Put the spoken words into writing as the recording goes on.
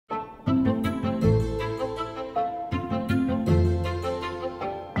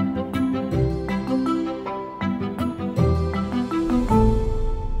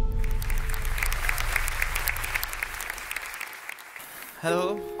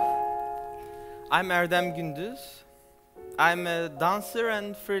I'm Erdem Gunduz. I'm a dancer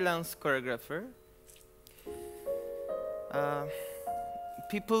and freelance choreographer. Uh,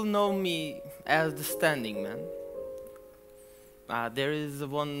 People know me as the standing man. There is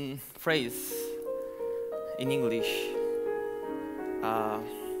one phrase in English,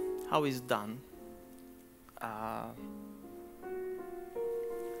 how is done. Uh,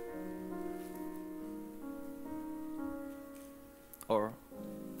 or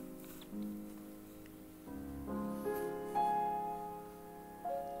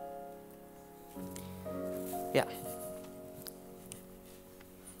yeah,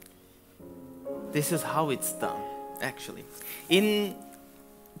 this is how it's done, actually. In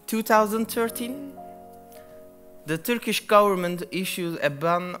 2013, the Turkish government issued a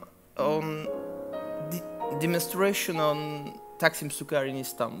ban on demonstration on Taksim Square in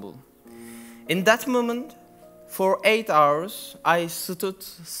Istanbul. In that moment, for 8 hours, I stood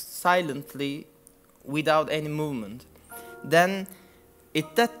silently without any movement. Then,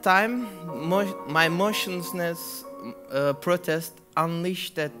 at that time, my motionless protest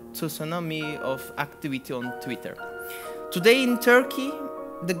unleashed a tsunami of activity on Twitter. Today in Turkey,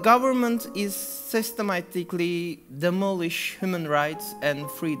 the government is systematically demolish human rights and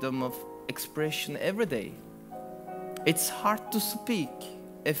freedom of expression every day. It's hard to speak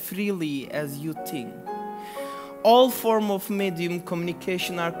as freely as you think. All forms of medium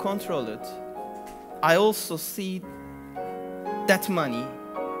communication are controlled. I also see that money,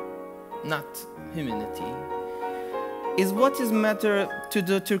 not humanity, is what is matter to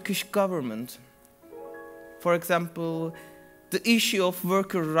the Turkish government. For example, the issue of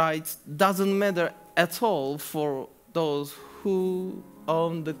worker rights doesn't matter at all for those who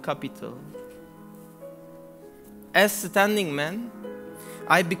own the capital. As standing man,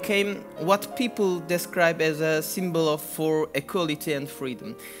 I became what people describe as a symbol for equality and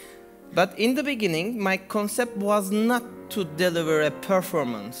freedom. But in the beginning, my concept was not to deliver a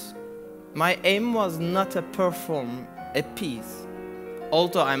performance. My aim was not to perform a piece,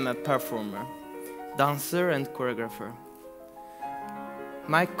 although I'm a performer, dancer and choreographer.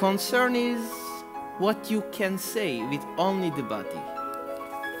 My concern is what you can say with only the body.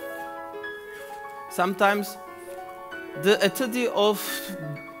 Sometimes the attitude of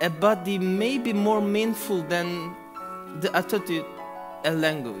a body may be more meaningful than the attitude a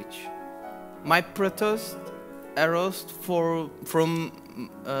language. My protest arose from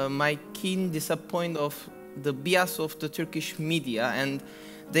my keen disappointment of the bias of the Turkish media and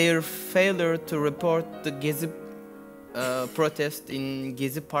their failure to report the Gezi protest in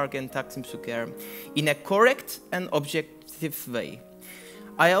Gezi Park and Taksim Square in a correct and objective way.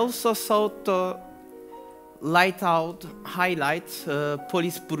 I also sought to highlight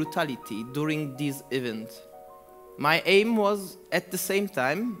police brutality during this event. My aim was, at the same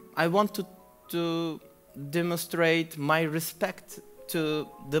time, I wanted to demonstrate my respect to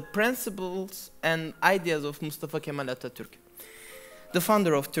the principles and ideas of Mustafa Kemal Atatürk, the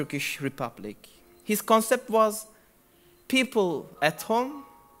founder of Turkish Republic. His concept was people at home,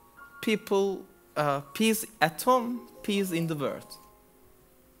 peace at home, peace in the world,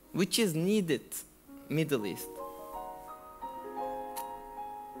 which is needed Middle East.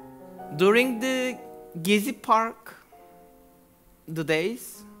 During the Gezi Park, the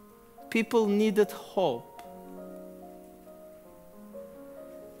days, people needed hope.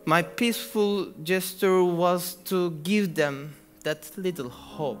 My peaceful gesture was to give them that little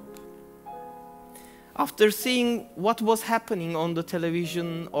hope. After seeing what was happening on the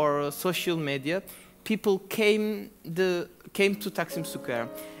television or social media, people came to Taksim Square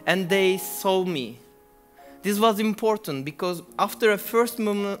and they saw me. This was important because after a first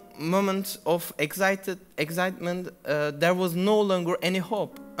moment of excitement, there was no longer any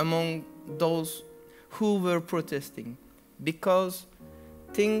hope among those who were protesting because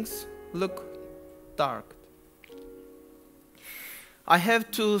things look dark. I have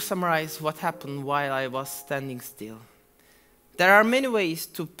to summarize what happened while I was standing still. There are many ways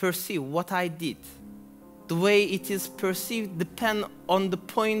to perceive what I did. The way it is perceived depends on the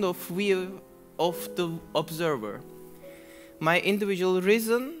point of view of the observer. My individual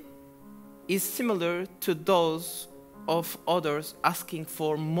reason is similar to those of others asking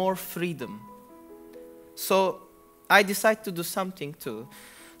for more freedom. So I decided to do something too.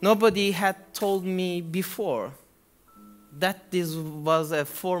 Nobody had told me before that this was a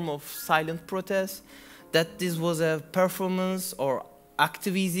form of silent protest, that this was a performance or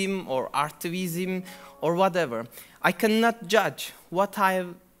activism or artivism or whatever. I cannot judge what I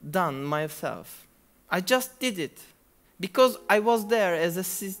have done myself. I just did it because I was there as a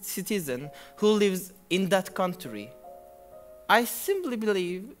citizen who lives in that country. I simply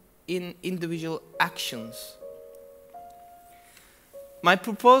believe in individual actions. My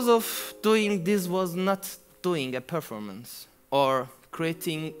purpose of doing this was not doing a performance or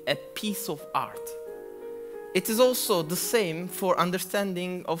creating a piece of art. It is also the same for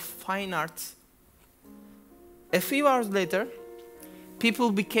understanding of fine arts. A few hours later, people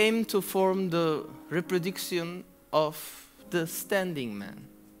became to form the reproduction of the standing man,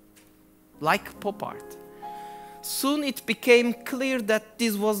 like pop art. Soon it became clear that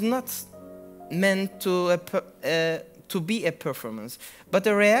this was not meant to be a performance, but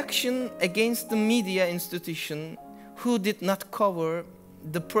a reaction against the media institution who did not cover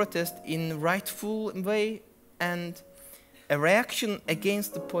the protest in rightful way, and a reaction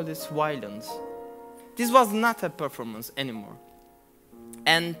against the police violence. This was not a performance anymore.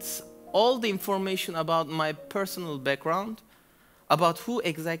 And all the information about my personal background, about who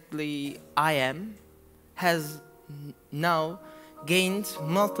exactly I am, has now gained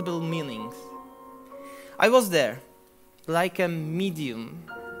multiple meanings. I was there, like a medium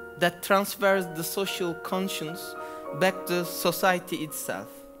that transfers the social conscience back to society itself.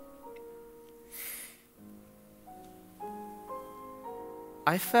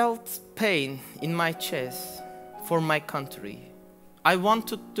 I felt pain in my chest for my country. I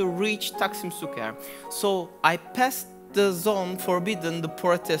wanted to reach Taksim Square, so I passed the zone forbidden the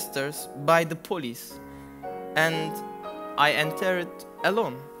protesters by the police, and I entered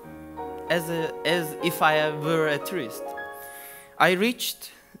alone, as if I were a tourist. I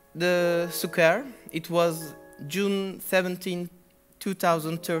reached the square. It was June 17,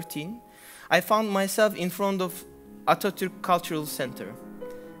 2013. I found myself in front of Atatürk Cultural Center.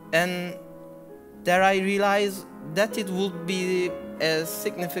 And there I realized that it would be a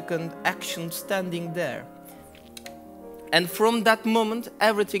significant action standing there. And from that moment,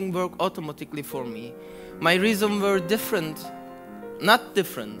 everything worked automatically for me. My reasons were different, not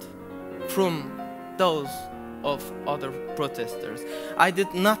different from those of other protesters. I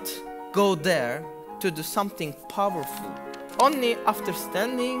did not go there to do something powerful. Only after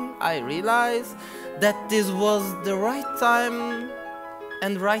standing, I realized that this was the right time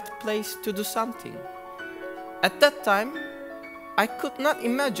and right place to do something. At that time, I could not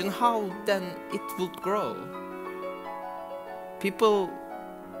imagine how then it would grow. People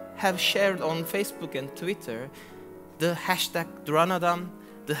have shared on Facebook and Twitter the hashtag Duran,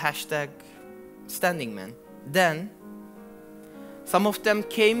 the hashtag Standing Man. Then, some of them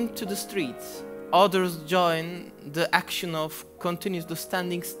came to the streets. Others joined the action of continuously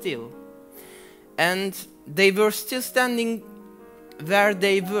standing still. And they were still standing where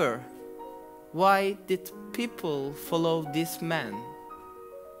they were. Why did people follow this man?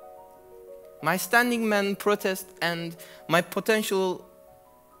 My standing man protest and my potential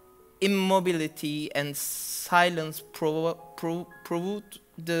immobility and silence proved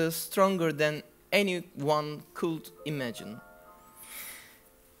the stronger than anyone could imagine.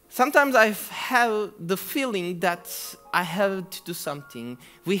 Sometimes I have the feeling that I have to do something.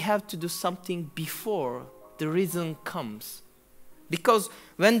 We have to do something before the reason comes. Because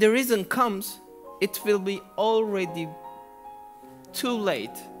when the reason comes, it will be already too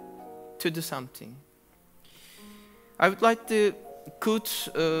late to do something. I would like to quote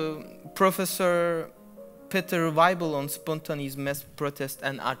Professor Peter Weibel on spontaneous mass protest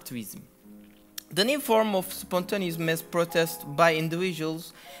and activism. The new form of spontaneous mass protest by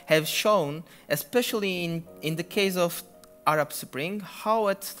individuals have shown, especially in the case of Arab Spring, how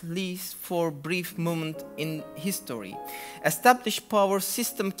at least for a brief moment in history, established power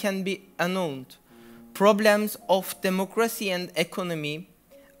system can be annulled. Problems of democracy and economy,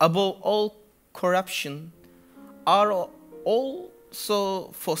 above all corruption, are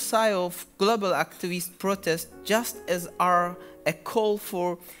also foci of global activist protest, just as are a call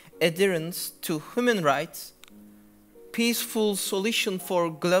for adherence to human rights, peaceful solution for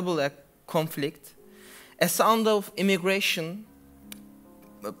global conflict, a sound of immigration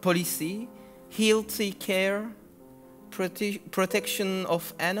policy, healthy care, protection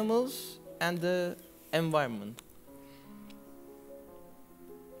of animals and the environment.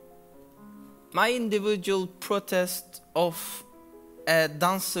 My individual protest of a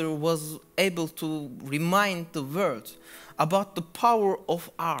dancer was able to remind the world about the power of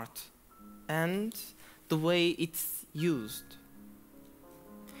art and the way it's used.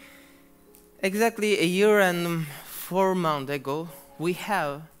 Exactly a year and 4 months ago, we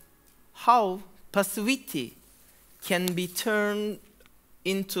have how passivity can be turned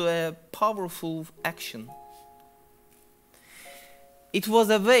into a powerful action. It was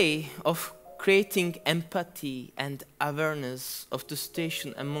a way of creating empathy and awareness of the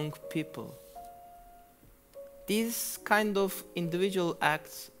situation among people. These kind of individual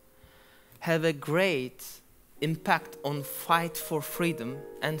acts have a great impact on fight for freedom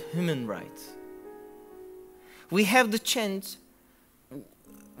and human rights. We have the chance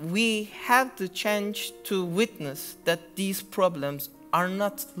to witness that these problems are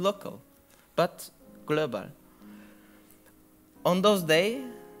not local, but global. On those days,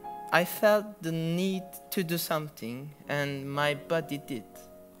 I felt the need to do something, and my body did.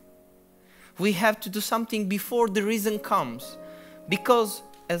 We have to do something before the reason comes, because,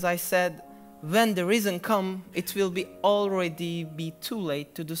 as I said, when the reason comes, it will already be too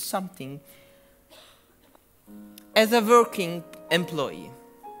late to do something. As a working employee,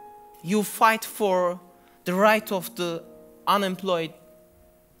 you fight for the right of the unemployed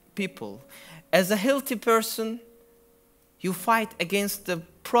people. As a healthy person, you fight against the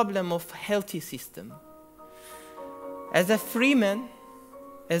problem of healthy system. As a free man,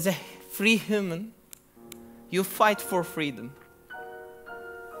 as a free human, you fight for freedom.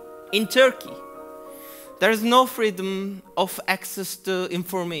 In Turkey, there is no freedom of access to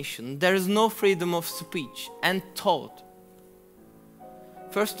information. There is no freedom of speech and thought.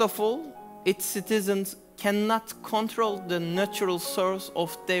 First of all, its citizens cannot control the natural source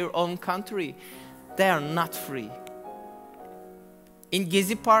of their own country. They are not free. In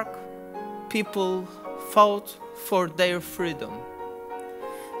Gezi Park, people fought for their freedom.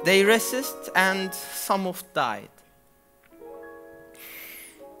 They resisted and some of died.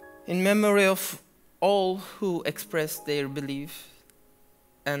 In memory of all who expressed their belief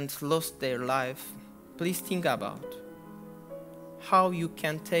and lost their life, please think about how you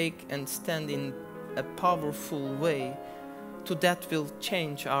can take and stand in a powerful way that will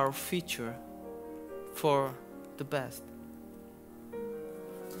change our future for the best.